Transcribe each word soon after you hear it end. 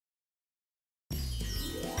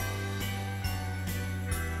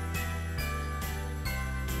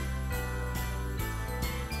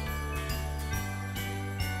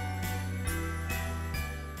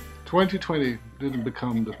2020 didn't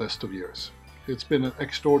become the best of years. It's been an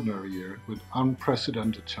extraordinary year with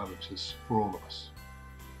unprecedented challenges for all of us.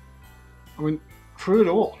 I mean, through it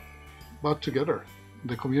all, but together,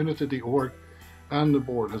 the community, the org, and the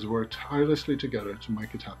board has worked tirelessly together to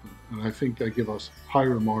make it happen, and I think they give us high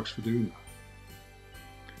remarks for doing that.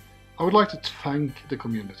 I would like to thank the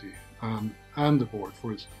community and the board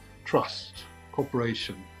for its trust,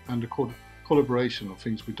 cooperation, and the collaboration of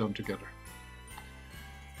things we've done together.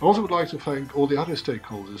 I also would like to thank all the other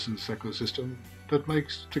stakeholders in this ecosystem that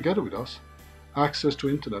makes, together with us, access to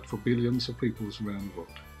internet for billions of people around the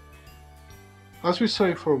world. As we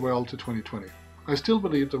say farewell to 2020, I still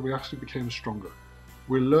believe that we actually became stronger.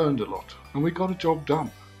 We learned a lot, and we got a job done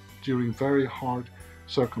during very hard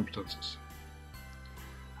circumstances.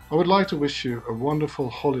 I would like to wish you a wonderful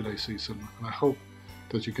holiday season, and I hope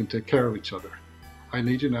that you can take care of each other. I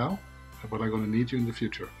need you now, but I'm going to need you in the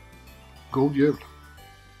future. God jul!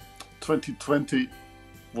 2020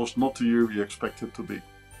 was not the year we expected it to be.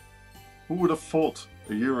 Who would have thought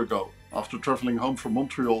a year ago, after traveling home from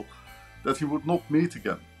Montreal, that he would not meet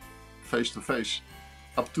again, face to face,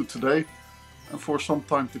 up to today and for some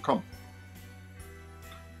time to come.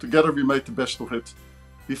 Together we made the best of it.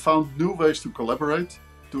 We found new ways to collaborate,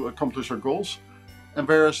 to accomplish our goals, and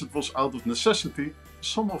whereas it was out of necessity,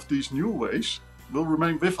 some of these new ways will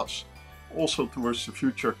remain with us, also towards the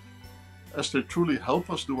future, as they truly help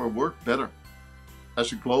us do our work better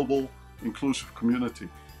as a global, inclusive community.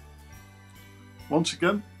 Once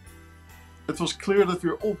again, it was clear that we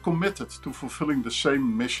are all committed to fulfilling the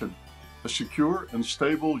same mission, a secure and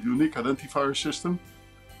stable unique identifier system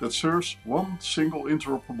that serves one single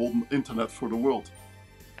interoperable internet for the world.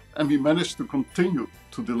 And we managed to continue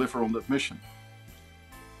to deliver on that mission.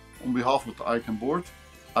 On behalf of the ICANN board,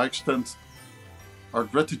 I extend our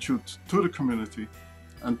gratitude to the community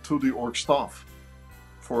and to the org staff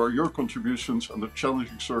for your contributions under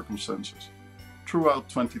challenging circumstances throughout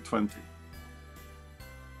 2020.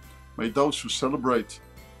 May those who celebrate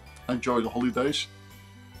enjoy the holidays,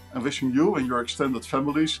 and wishing you and your extended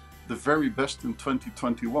families the very best in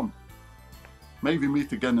 2021. May we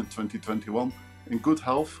meet again in 2021 in good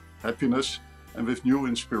health, happiness, and with new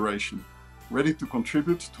inspiration, ready to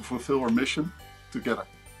contribute to fulfill our mission together.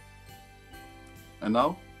 And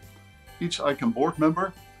now, each ICANN board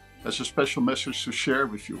member has a special message to share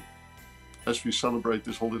with you as we celebrate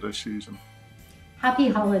this holiday season. Happy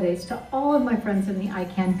holidays to all of my friends in the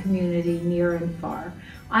ICANN community, near and far.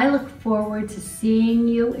 I look forward to seeing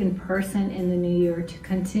you in person in the new year to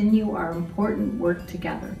continue our important work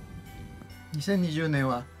together. 2020年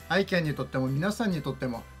は ICANN にとっても皆さんにとって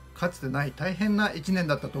もかつてない大変な1年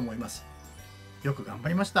だったと思います。よく頑張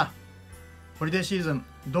りました。ホリデーシーズン、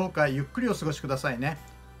どうかゆっくりお過ごしくださいね。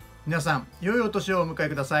皆さん、良いお年をお迎え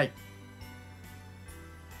ください。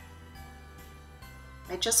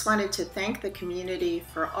I just wanted to thank the community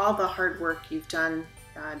for all the hard work you've done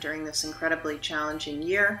during this incredibly challenging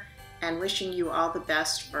year, and wishing you all the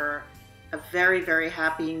best for a very, very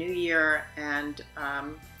happy new year, and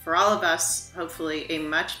for all of us, hopefully a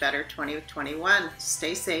much better 2021.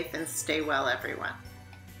 Stay safe and stay well, everyone.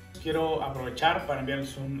 Quiero aprovechar para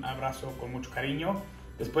enviarles un abrazo con mucho cariño.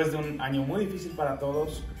 Después de un año muy difícil para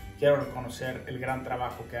todos, quiero reconocer el gran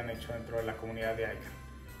trabajo que han hecho dentro de la comunidad de ICANN.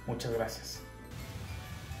 Muchas gracias.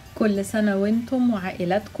 كل سنة وانتم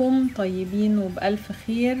وعائلاتكم طيبين وبألف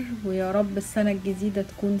خير، ويا رب السنة الجديدة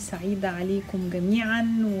تكون سعيدة عليكم جميعا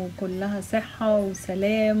وكلها صحة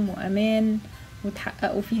وسلام وأمان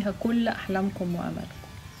وتحققوا فيها كل أحلامكم وأملكم.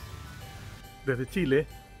 Desde Chile,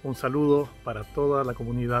 un saludo para toda la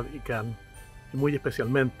comunidad ICANN y muy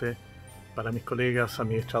especialmente para mis colegas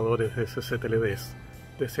administradores de CCTLDs,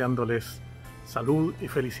 deseándoles salud y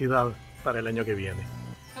felicidad para el año que viene.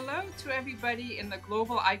 Hello to everybody in the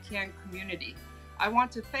global ICANN community. I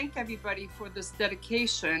want to thank everybody for this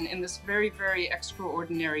dedication in this very, very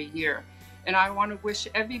extraordinary year. And I want to wish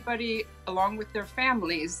everybody, along with their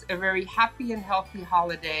families, a very happy and healthy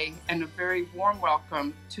holiday and a very warm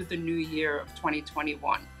welcome to the new year of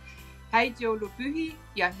 2021. Hej joulupuhi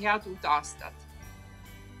ja head uut aastat.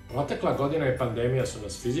 Protekla godina i pandemija su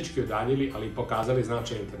nas fizički udaljili, ali i pokazali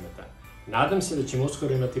značaj interneta. Nadam se da ćemo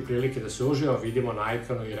uskoro imati prilike da se uživo vidimo na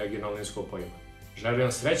ICANN-u i regionalnim skupovima. Želim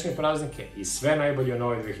vam srećne praznike i sve najbolje u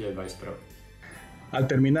novoj 2021. Al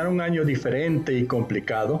terminar un año diferente y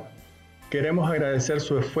complicado, queremos agradecer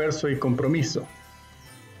su esfuerzo y compromiso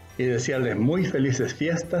y desearles muy felices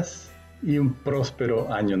fiestas y un próspero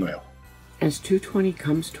año nuevo. As 2020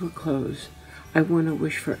 comes to a close, I want to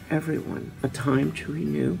wish for everyone a time to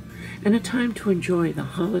renew and a time to enjoy the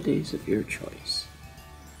holidays of your choice.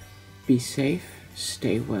 Be safe,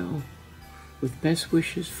 stay well, with best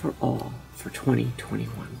wishes for all for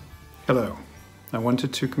 2021. Hello. I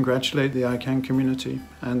wanted to congratulate the ICANN community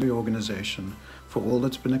and the organization for all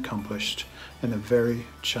that's been accomplished in a very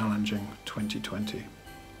challenging 2020,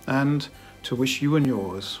 and to wish you and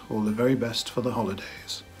yours all the very best for the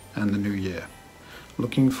holidays and the new year.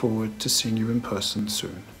 Looking forward to seeing you in person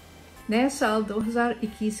soon. नए साल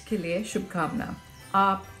 2021 के लिए शुभकामना।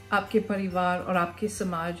 आप, आपके परिवार और आपके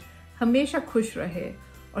समाज हमेशा खुश रहे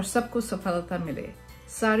और सबको सफलता मिले।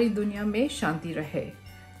 सारी दुनिया में शांति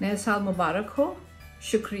रहे। नया साल मुबारक हो।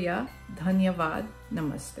 शुक्रिया, धन्यवाद,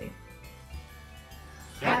 नमस्ते।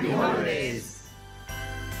 Happy holidays!